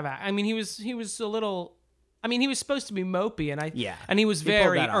lot of... I mean, he was a little... I mean, he was supposed to be mopey, and he was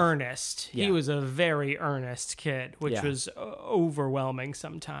very earnest. Yeah. He was a very earnest kid, which was overwhelming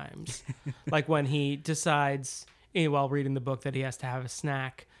sometimes. Like when he decides, while reading the book, that he has to have a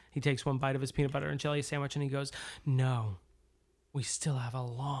snack, he takes one bite of his peanut butter and jelly sandwich, and he goes, "No, we still have a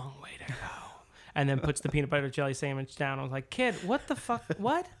long way to go." And then puts the peanut butter jelly sandwich down. I was like, "Kid, what the fuck?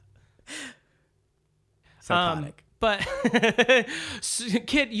 What?" Psychotic. But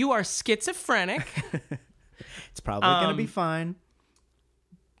kid, you are schizophrenic. It's probably going to be fine.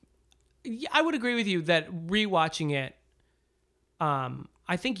 Yeah, I would agree with you that rewatching it,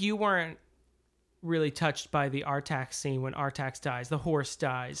 I think you weren't really touched by the Artax scene when Artax dies, the horse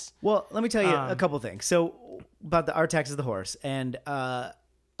dies. Well, let me tell you a couple things. So about the Artax is the horse, and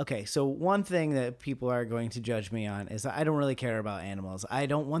okay, so one thing that people are going to judge me on is I don't really care about animals. I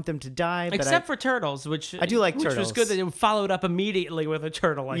don't want them to die, except for turtles, which I do like turtles. Which was good that it followed up immediately with a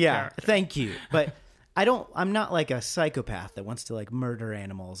turtle-like character. Thank you, but. I'm not like a psychopath that wants to like murder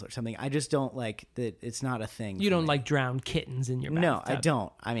animals or something. I just don't like that. It's not a thing. You don't like drowned kittens in your bathtub. No, I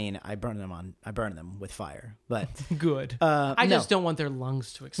don't. I mean, I burn them with fire, but good. I just don't want their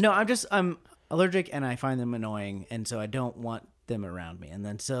lungs to explode. No, I'm allergic and I find them annoying. And so I don't want them around me. And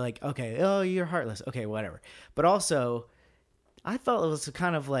then so like, okay, oh, you're heartless. Okay, whatever. But also I felt it was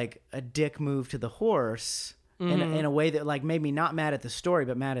kind of like a dick move to the horse in a way that like made me not mad at the story,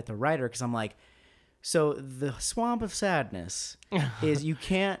 but mad at the writer. Cause I'm like, so the swamp of sadness is you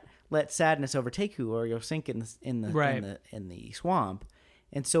can't let sadness overtake you, or you'll sink in the swamp.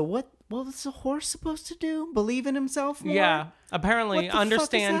 And so what was the horse supposed to do? Believe in himself more? Yeah, apparently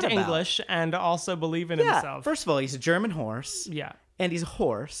understand English and also believe in himself. First of all, he's a German horse. Yeah, and he's a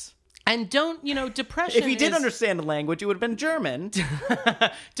horse. And depression. If you did understand the language, it would have been German.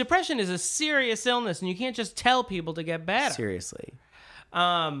 Depression is a serious illness, and you can't just tell people to get better. Seriously.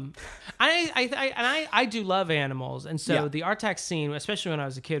 I do love animals, and so the Artax scene, especially when I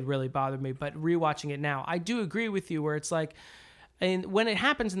was a kid, really bothered me. But rewatching it now, I do agree with you where it's like, and when it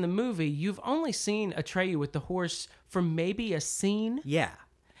happens in the movie, you've only seen Atreyu with the horse for maybe a scene. Yeah.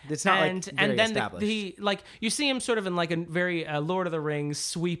 It's not very and then established. you see him sort of in like a very Lord of the Rings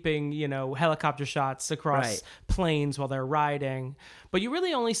sweeping, helicopter shots across planes while they're riding, but you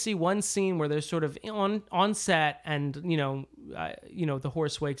really only see one scene where they're sort of on set, and the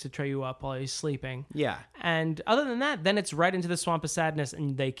horse wakes Atreyu up while he's sleeping. Yeah, and other than that, then it's right into the Swamp of Sadness,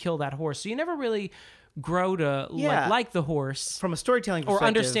 and they kill that horse. So you never really grow to like the horse from a storytelling perspective, or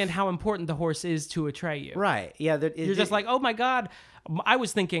understand how important the horse is to Atreyu. Right? Yeah, you're just like, oh my god. I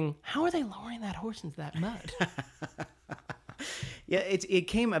was thinking, how are they lowering that horse into that mud? Yeah, it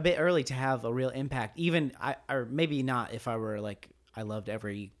came a bit early to have a real impact. Even or maybe not if I were like, I loved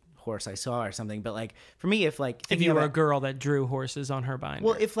every horse I saw or something. But like for me, if you were a girl that drew horses on her binder.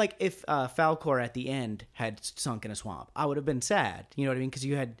 Well, if Falkor at the end had sunk in a swamp, I would have been sad. You know what I mean? Because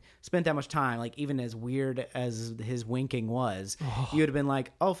you had spent that much time. Like even as weird as his winking was, you would have been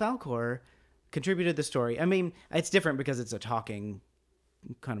like, oh, Falkor contributed the story. I mean, it's different because it's a talking,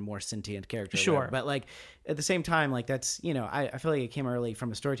 kind of more sentient character. Sure. But like at the same time, like that's, I feel like it came early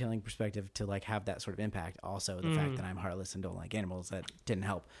from a storytelling perspective to like have that sort of impact. Also the fact that I'm heartless and don't like animals, that didn't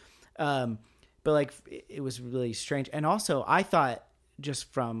help. But like it was really strange. And also I thought,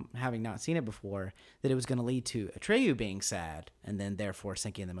 just from having not seen it before, that it was going to lead to Atreyu being sad and then therefore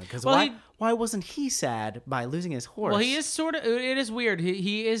sinking in the mud. Because why wasn't he sad by losing his horse? Well, he is it is weird.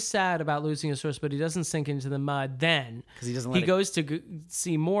 He is sad about losing his horse, but he doesn't sink into the mud then. Because he doesn't He goes to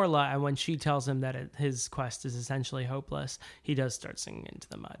see Morla, and when she tells him that his quest is essentially hopeless, he does start sinking into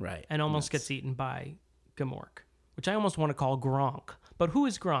the mud. Right. And almost gets eaten by Gamork, which I almost want to call Gronk. But who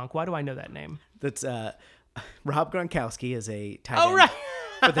is Gronk? Why do I know that name? That's Rob Gronkowski is a tight end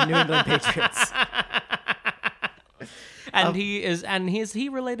for the New England Patriots. And is he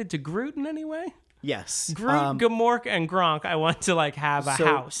related to Groot in any way? Yes. Groot, Gamork, and Gronk. I want to have a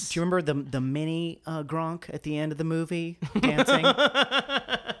house. Do you remember the mini Gronk at the end of the movie dancing?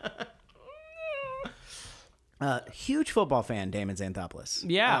 Huge football fan, Damon Xanthopoulos.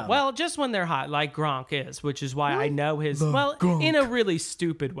 Yeah, well, just when they're hot, like Gronk is, which is why I know his. Gronk. In a really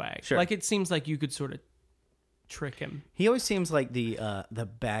stupid way. Sure. Like it seems like you could sort of trick him. He always seems like the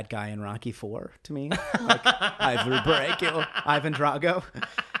bad guy in Rocky IV to me, like Ivan Drago.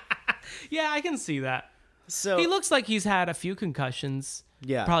 Yeah, I can see that. So he looks like he's had a few concussions.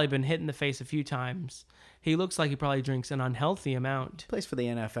 Yeah, probably been hit in the face a few times. He looks like he probably drinks an unhealthy amount. Plays for the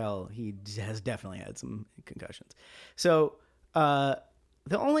NFL. He has definitely had some concussions. So there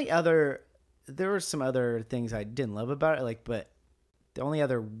were some other things I didn't love about it, but the only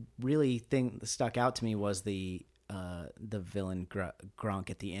other really thing that stuck out to me was the villain Gronk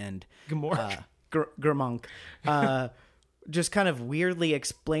at the end. Gamork. Gurmonk. Just kind of weirdly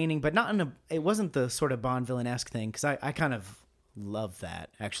explaining, but not it wasn't the sort of Bond villain-esque thing, because I kind of love that,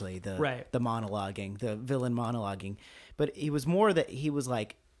 actually, the monologuing, the villain monologuing. But it was more that he was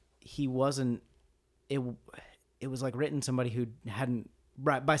like, it was like written by somebody who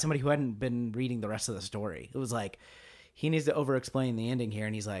hadn't been reading the rest of the story. It was like, he needs to over-explain the ending here,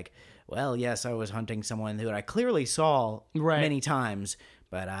 and he's like, well, yes, I was hunting someone who I clearly saw many times,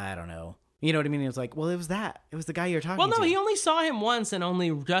 but I don't know. You know what I mean? It was like, well, it was the guy you're talking to. Well, no, he only saw him once, and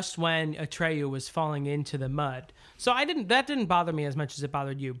only just when Atreyu was falling into the mud. So that didn't bother me as much as it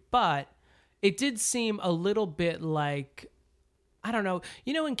bothered you, but it did seem a little bit like, I don't know,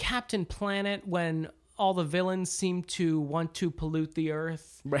 in Captain Planet when all the villains seem to want to pollute the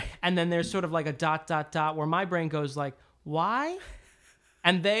earth. Right. And then there's sort of like a ... where my brain goes like, why?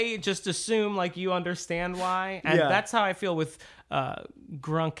 And they just assume like you understand why. And that's how I feel with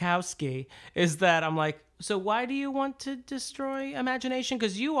Gronkowski, is that I'm like, so why do you want to destroy imagination?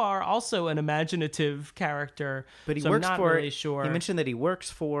 Because you are also an imaginative character. But he so works I'm not for, really sure. He mentioned that he works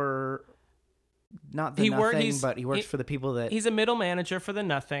for not the Nothing, but he works for the people that... He's a middle manager for the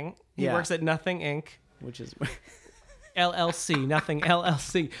Nothing. He works at Nothing Inc. Which is... LLC, Nothing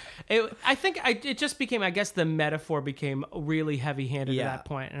LLC. I think it just became, I guess the metaphor became really heavy-handed at that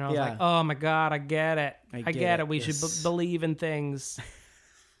point. And I was like, oh my God, I get it. I get it. We should believe in things.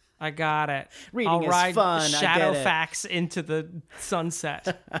 I got it. Reading I'll ride is fun. Shadowfax into the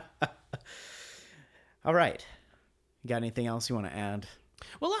sunset. All right. You got anything else you want to add?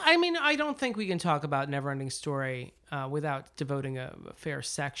 Well, I mean, I don't think we can talk about Neverending Story without devoting a fair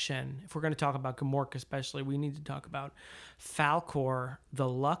section. If we're going to talk about Gmork especially, we need to talk about Falkor, the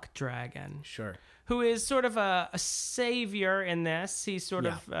Luck Dragon. Sure. Who is sort of a savior in this. He's sort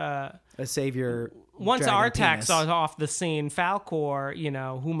of... a savior. Once Artax is off the scene, Falkor,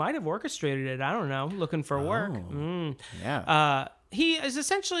 who might have orchestrated it, I don't know, looking for work. Yeah. He is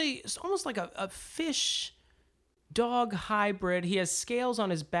essentially almost like a fish... dog hybrid. He has scales on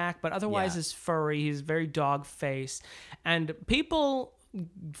his back, but otherwise is furry. He's very dog face. And people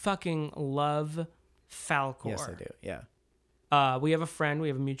fucking love Falkor. Yes, I do. Yeah. We have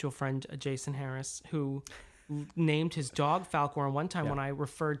a mutual friend, Jason Harris, who named his dog Falkor. And one time when I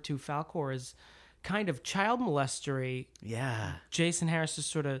referred to Falkor as kind of child molestery, Jason Harris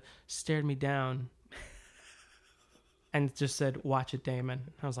just sort of stared me down and just said, "Watch it, Damon."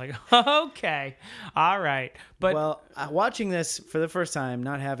 I was like, "Okay, all right." But watching this for the first time,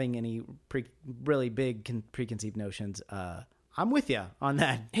 not having any really big preconceived notions, I'm with you on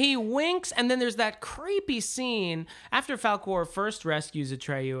that. He winks, and then there's that creepy scene after Falkor first rescues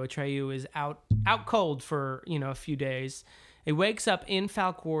Atreyu. Atreyu is out cold for a few days. He wakes up in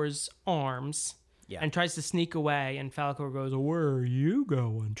Falkor's arms. Yeah. And tries to sneak away, and Falkor goes, "Where are you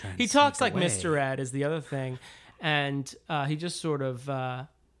going?" He talks like Mr. Ed is the other thing. And he just sort of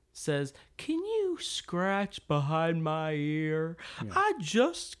says, "Can you scratch behind my ear? Yeah. I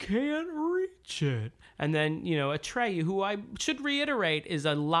just can't reach it." And then, Atreyu, who I should reiterate is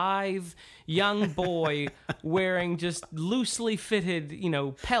a live young boy wearing just loosely fitted,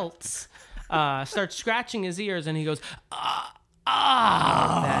 pelts, starts scratching his ears, and he goes,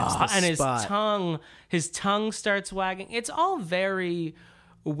 That's the and spot. his tongue starts wagging. It's all very...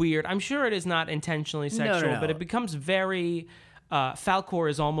 weird. I'm sure it is not intentionally sexual, but it becomes very... Falkor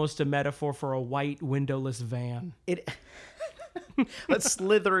is almost a metaphor for a white windowless van. A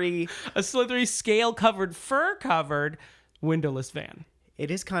slithery, scale-covered, fur-covered windowless van. It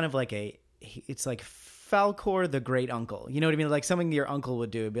is kind of like it's like Falkor the great uncle. You know what I mean? Like something your uncle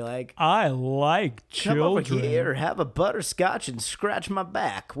would do. It'd be like, "I like children. Come over here, have a butterscotch and scratch my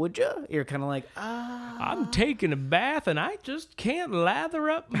back, would you?" You're kind of like, I'm taking a bath and I just can't lather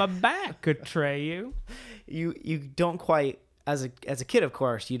up my back, Atreyu. You don't quite, as a kid, of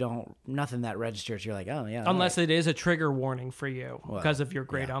course, nothing that registers. You're like, oh yeah. Unless it is a trigger warning for you because of your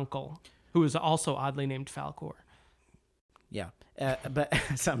great uncle, who is also oddly named Falkor. Yeah. But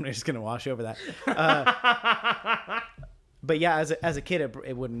so I'm just going to wash over that. But yeah, as a kid,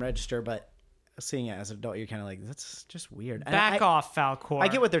 it wouldn't register. But seeing it as an adult, you're kind of like, that's just weird. Back off, Falkor. I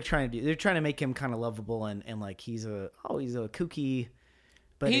get what they're trying to do. They're trying to make him kind of lovable and like he's a kooky.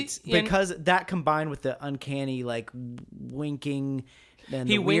 But it's because that combined with the uncanny like winking. And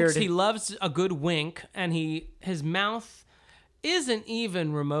he winks. He loves a good wink, and his mouth isn't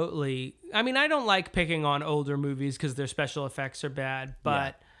even remotely... I mean, I don't like picking on older movies because their special effects are bad,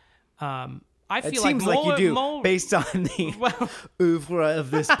 but I feel seems like you do based on the oeuvre of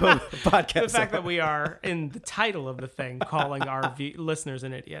this podcast. The fact that we are in the title of the thing calling our listeners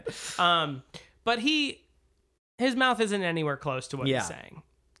an idiot. But his mouth isn't anywhere close to what he's saying.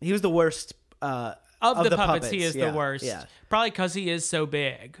 He was the worst of the puppets. He is the worst. Yeah. Probably because he is so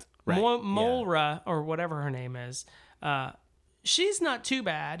big. Right. Molra, or whatever her name is, she's not too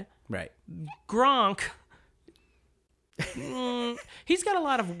bad. Right. Gronk, he's got a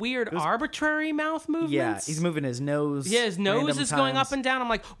lot of weird, arbitrary mouth movements. Yeah, he's moving his nose. Yeah, his nose is going up and down. I'm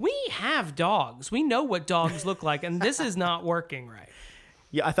like, we have dogs. We know what dogs look like, and this is not working right.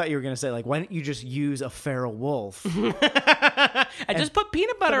 Yeah, I thought you were going to say, like, why don't you just use a feral wolf? and just put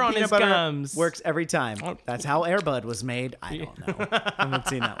peanut butter on his gums. Works every time. That's how Air Bud was made. I don't know. I haven't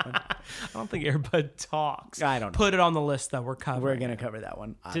seen that one. I don't think Air Bud talks. I don't know. Put it on the list that we're covering. We're going to cover that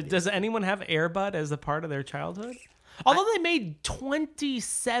one. Does anyone have Air Bud as a part of their childhood? Although they made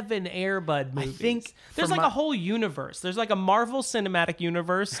 27 Air Bud movies. I think there's like a whole universe. There's like a Marvel Cinematic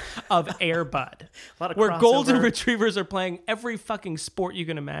Universe of Air Bud. Where golden retrievers are playing every fucking sport you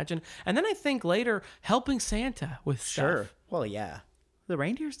can imagine. And then I think later helping Santa with stuff. Sure. Well, yeah. The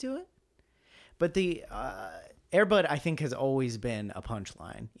reindeers do it. But the Air Bud, I think, has always been a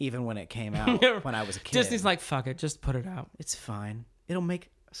punchline, even when it came out when I was a kid. Disney's like, fuck it, just put it out. It's fine. It'll make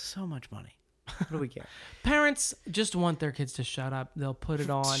so much money. What do we care? Parents just want their kids to shut up. They'll put it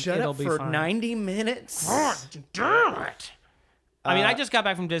on. It'll be fine. 90 minutes? God damn it. I mean, I just got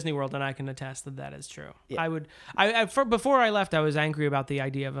back from Disney World, and I can attest that is true. Yeah. Before I left, I was angry about the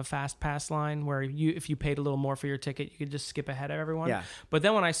idea of a fast pass line where if you paid a little more for your ticket, you could just skip ahead of everyone. Yeah. But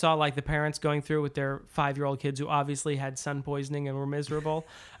then when I saw like the parents going through with their 5-year-old kids who obviously had sun poisoning and were miserable,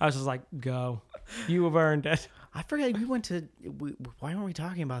 I was just like, go. You have earned it. I forget we went to. Why aren't we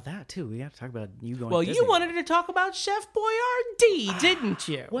talking about that too? We got to talk about you going. Well, to Disney you wanted to talk about Chef Boyardee, didn't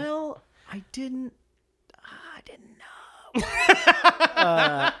you? Well, I didn't. I didn't know.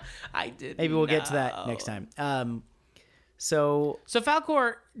 I did. Maybe we'll get to that next time. So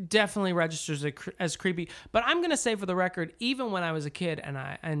Falkor definitely registers as creepy, but I'm gonna say for the record, even when I was a kid and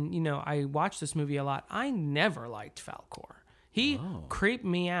I watched this movie a lot, I never liked Falkor. He creeped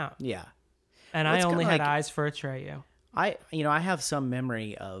me out. Yeah. And I only had eyes for Atreyu. I have some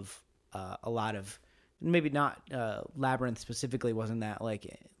memory of a lot of, maybe not Labyrinth specifically wasn't that like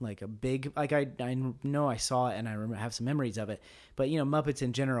a big, like I know I saw it and I have some memories of it, but Muppets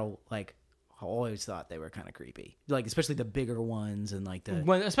in general, like I always thought they were kind of creepy, like especially the bigger ones and like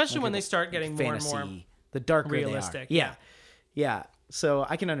especially when they start getting fantasy, more and more the darker realistic. They are. Yeah. So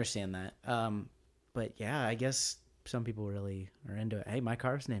I can understand that. But yeah, I guess some people really are into it. Hey, my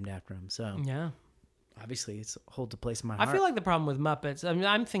car's named after him, so yeah. Obviously, it holds a place in my heart. I feel like the problem with Muppets, I mean,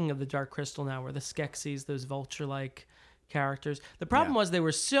 I'm thinking of the Dark Crystal now, where the Skeksis, those vulture-like characters. The problem was they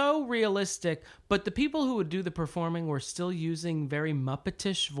were so realistic, but the people who would do the performing were still using very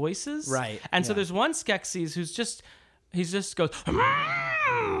Muppetish voices. Right. And so there's one Skeksis he just goes,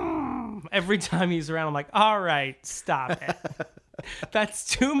 every time he's around. I'm like, all right, stop it. That's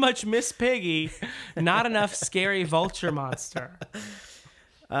too much Miss Piggy, not enough scary vulture monster.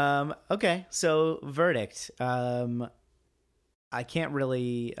 Okay, so verdict. I can't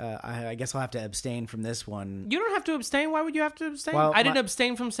really. I guess I'll have to abstain from this one. You don't have to abstain. Why would you have to abstain? Well, I didn't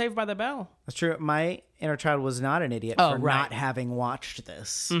abstain from Saved by the Bell. That's true. My inner child was not an idiot for not having watched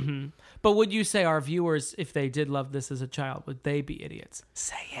this. Mm-hmm. But would you say our viewers, if they did love this as a child, would they be idiots?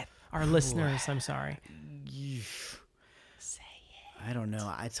 Say it. Our listeners, I'm sorry. Say it. I don't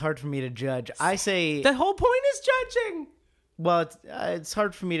know. It's hard for me to judge. I say the whole point is judging. Well, it's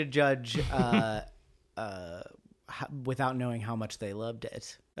hard for me to judge without knowing how much they loved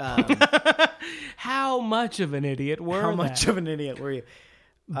it. How much of an idiot were How much of an idiot were you?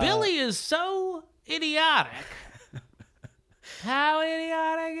 Billy is so idiotic. How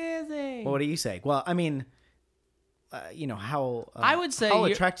idiotic is he? Well, what do you say? Well, I mean, how I would say how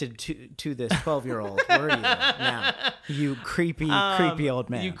attracted to this 12-year-old were you now? You creepy old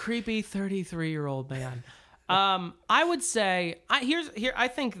man. You creepy 33-year-old man. I would say I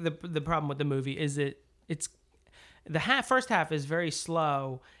think the problem with the movie is it's the first half is very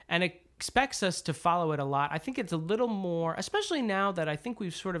slow and it expects us to follow it a lot. I think it's a little more, especially now that I think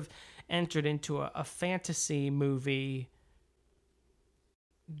we've sort of entered into a fantasy movie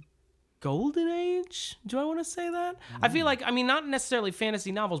golden age. Do I want to say that? I feel like, I mean, not necessarily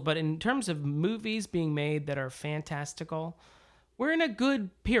fantasy novels, but in terms of movies being made that are fantastical, we're in a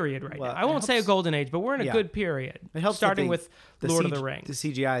good period right now. I won't say a golden age, but we're in a good period. It helps starting with Lord of the Rings. The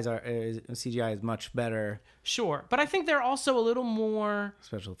CGI is much better. Sure, but I think they're also a little more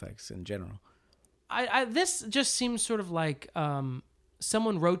special effects in general. This just seems sort of like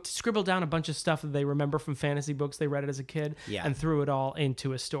someone scribbled down a bunch of stuff that they remember from fantasy books they read as a kid and threw it all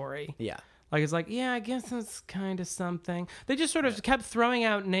into a story. Yeah. Like, it's like, yeah, I guess that's kind of something. They just sort of kept throwing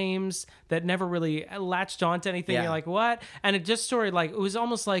out names that never really latched onto anything. You're like, what? And it just sort of like, it was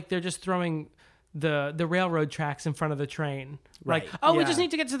almost like they're just throwing the railroad tracks in front of the train. Right. Like, we just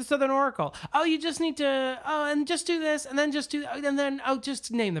need to get to the Southern Oracle. Oh, you just need to, and just do this, and then just do, and then,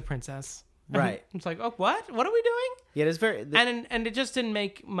 just name the princess. Right. It's like, oh, what? What are we doing? Yeah, it's very... And it just didn't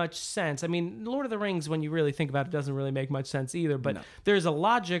make much sense. I mean, Lord of the Rings, when you really think about it, doesn't really make much sense either. But there's a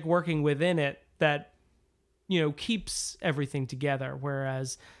logic working within it that, keeps everything together.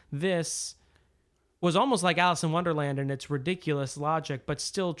 Whereas this was almost like Alice in Wonderland in its ridiculous logic, but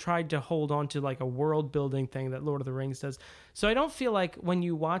still tried to hold on to like a world-building thing that Lord of the Rings does. So I don't feel like when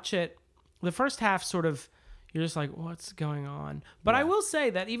you watch it, the first half sort of... You're just like, what's going on? But I will say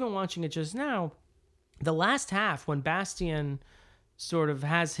that even watching it just now, the last half, when Bastian sort of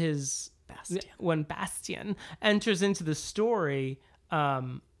has when Bastian enters into the story,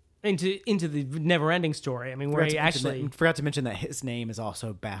 into the never-ending story. I mean, where he actually forgot to mention that his name is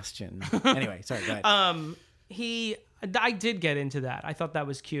also Bastian. Anyway, sorry, go ahead. I did get into that. I thought that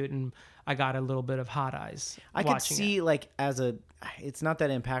was cute, and I got a little bit of hot eyes. I could see it's not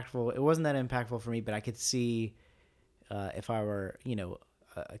that impactful. It wasn't that impactful for me, but I could see if I were,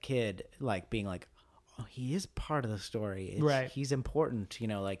 a kid, like being like, oh, he is part of the story. Right. He's important,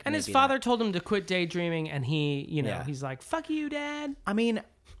 like. And his father told him to quit daydreaming, and he, he's like, "Fuck you, Dad." I mean,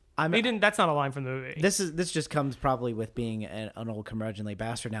 that's not a line from the movie. This just comes probably with being an old curmudgeonly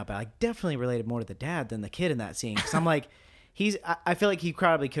bastard now, but I definitely related more to the dad than the kid in that scene. Because I'm like, I feel like he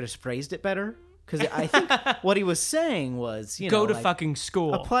probably could have phrased it better. Because I think what he was saying was, go to fucking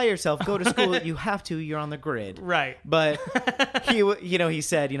school. Apply yourself. Go to school. You have to. You're on the grid. Right. But he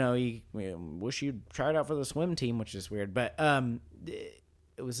said, he wish you'd try it out for the swim team, which is weird. But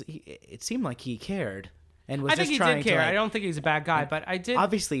it seemed like he cared and was. I think just he trying did care. to, I don't think he's a bad guy, but I did.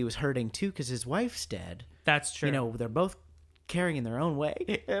 Obviously, he was hurting too because his wife's dead. That's true. They're both caring in their own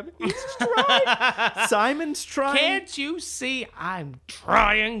way. He's trying. Simon's trying. Can't you see I'm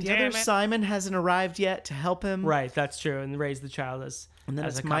trying? The other Simon hasn't arrived yet to help him. Right, that's true, and raise the child as. And then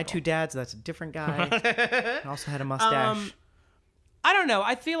as it's a my couple. two dads. That's a different guy. He also had a mustache. I don't know.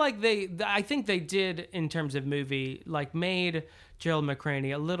 I feel like I think they did in terms of movie, like made Gerald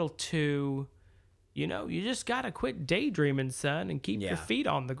McRaney a little too. You just gotta quit daydreaming, son, and keep your feet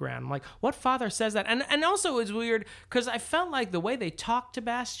on the ground. Like, what father says that? And also it's weird because I felt like the way they talked to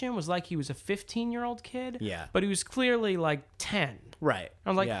Bastian was like he was a 15-year-old kid. Yeah. But he was clearly like 10. Right. I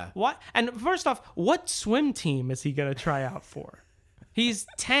was like, what? And first off, what swim team is he gonna try out for? He's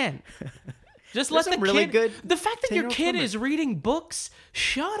 10. Just let the really kid. good The fact that your 10-year-old kid swimmer. is reading books,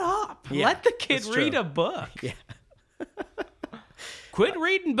 shut up. Yeah, Let the kid that's read true. a book. Yeah. Quit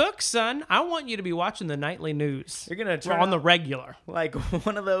reading books, son. I want you to be watching the nightly news. You're gonna turn on the out regular. like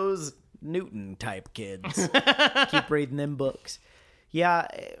one of those Newton type kids. Keep reading them books. Yeah,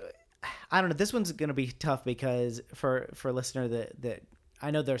 I don't know. This one's gonna be tough because for a listener that I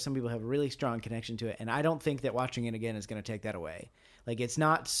know there are some people who have a really strong connection to it, and I don't think that watching it again is gonna take that away. Like, it's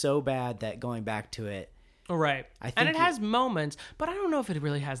not so bad that going back to it. Right. I think and it has moments, but I don't know if it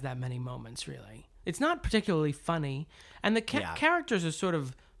really has that many moments, really. It's not particularly funny. And the characters are sort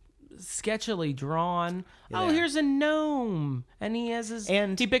of sketchily drawn. Yeah, here's a gnome. And he has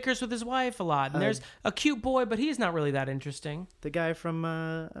he bickers with his wife a lot. And there's a cute boy, but he's not really that interesting. The guy from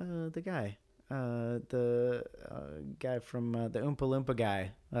the guy from the Oompa Loompa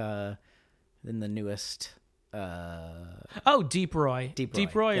guy in the newest. Deep Roy.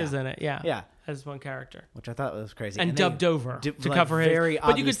 Deep Roy is in it. Yeah. As one character. Which I thought was crazy. And dubbed over to cover his.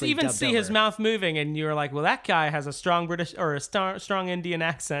 But you could even see his mouth moving, and you were like, well, that guy has a strong British or a strong Indian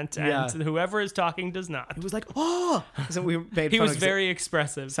accent, and whoever is talking does not. It was like, oh! So we made he fun was very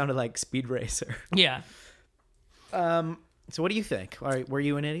expressive. Sounded like Speed Racer. Yeah. So what do you think? Were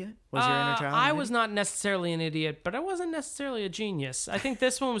you an idiot? Was your inner child? I was not necessarily an idiot, but I wasn't necessarily a genius. I think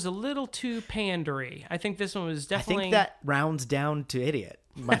this one was a little too pandery. I think this one was definitely. I think that rounds down to idiot,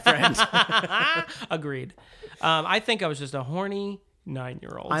 my friend. Agreed. I think I was just a horny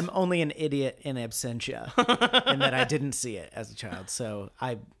 9-year-old. I'm only an idiot in absentia, in that I didn't see it as a child. So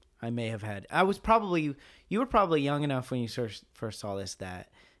I may have had. You were probably young enough when you first saw this that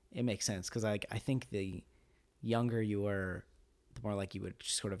it makes sense because I think the younger you were, the more like you would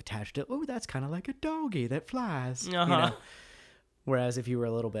just sort of attach to, oh, that's kind of like a doggy that flies. Whereas if you were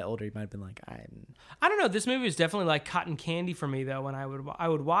a little bit older, you might have been like, I don't know. This movie was definitely like cotton candy for me, though. When I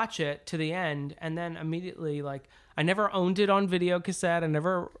would watch it to the end, and then immediately, like, I never owned it on video cassette. I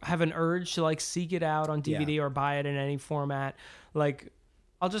never have an urge to like seek it out on DVD or buy it in any format. Like,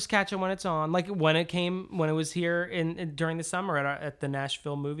 I'll just catch it when it's on. Like when it was here during the summer at the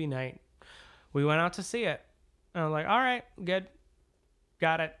Nashville movie night, we went out to see it. And I'm like, all right, good.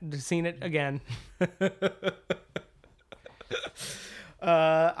 Got it. Seen it again.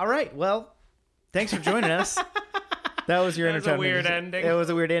 All right. Well, thanks for joining us. That was your That was a weird ending. It was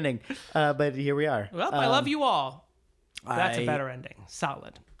a weird ending. But here we are. Well, I love you all. That's a better ending.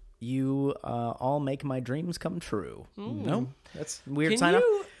 Solid. You all make my dreams come true. No? That's a weird sign off.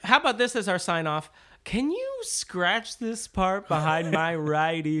 How about this as our sign off? Can you scratch this part behind my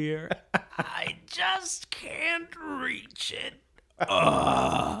right ear? I just can't reach it.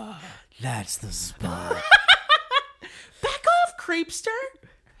 That's the spot. Back off, creepster.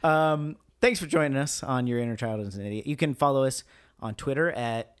 Thanks for joining us on Your Inner Child is an Idiot. You can follow us on Twitter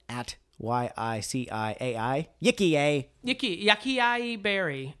at YICIAI. Yikiai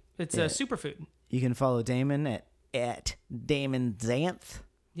berry. It's a superfood. You can follow Damon at Damon Xanth.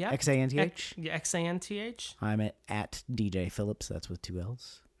 Yeah. XANTH. XANTH. I'm at DJ Phillips. That's with 2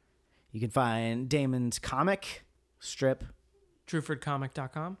 L's. You can find Damon's comic strip.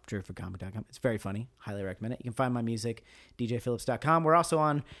 DrewfordComic.com. DrewfordComic.com. It's very funny. Highly recommend it. You can find my music, DJPhillips.com. We're also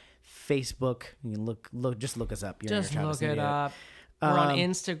on Facebook. You can just look us up. Just look it up. We're on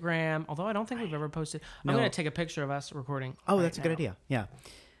Instagram, although I don't think we've ever posted. I'm going to take a picture of us recording. Oh, that's a good idea. Yeah.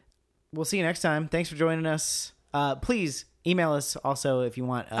 We'll see you next time. Thanks for joining us. Please email us also if you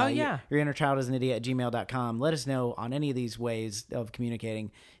want. Your inner child is an idiot at gmail.com. Let us know on any of these ways of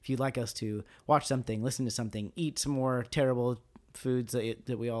communicating. If you'd like us to watch something, listen to something, eat some more terrible foods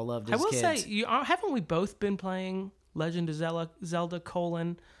that we all loved as kids. I will say, haven't we both been playing Legend of Zelda: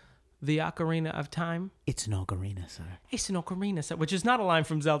 the Ocarina of Time. It's an ocarina, sir. It's an ocarina, sir. Which is not a line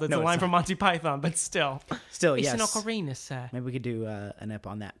from Zelda. It's a line from Monty Python, but still. Still, it's yes. It's an ocarina, sir. Maybe we could do an ep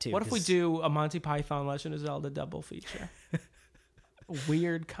on that, too. What if we do a Monty Python Legend of Zelda double feature?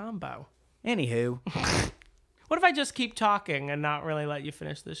 Weird combo. Anywho. What if I just keep talking and not really let you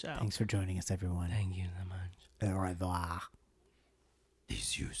finish the show? Thanks for joining us, everyone. Thank you so much. Au revoir.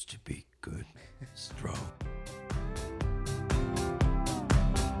 These used to be good, strong.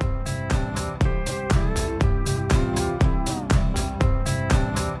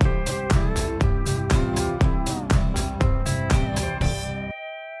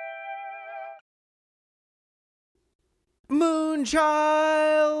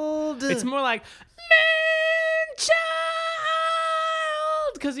 Moonchild! It's more like Moonchild!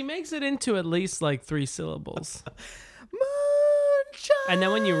 Because he makes it into at least like 3 syllables. Moonchild! And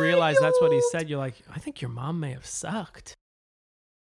then when you realize that's what he said, you're like, I think your mom may have sucked.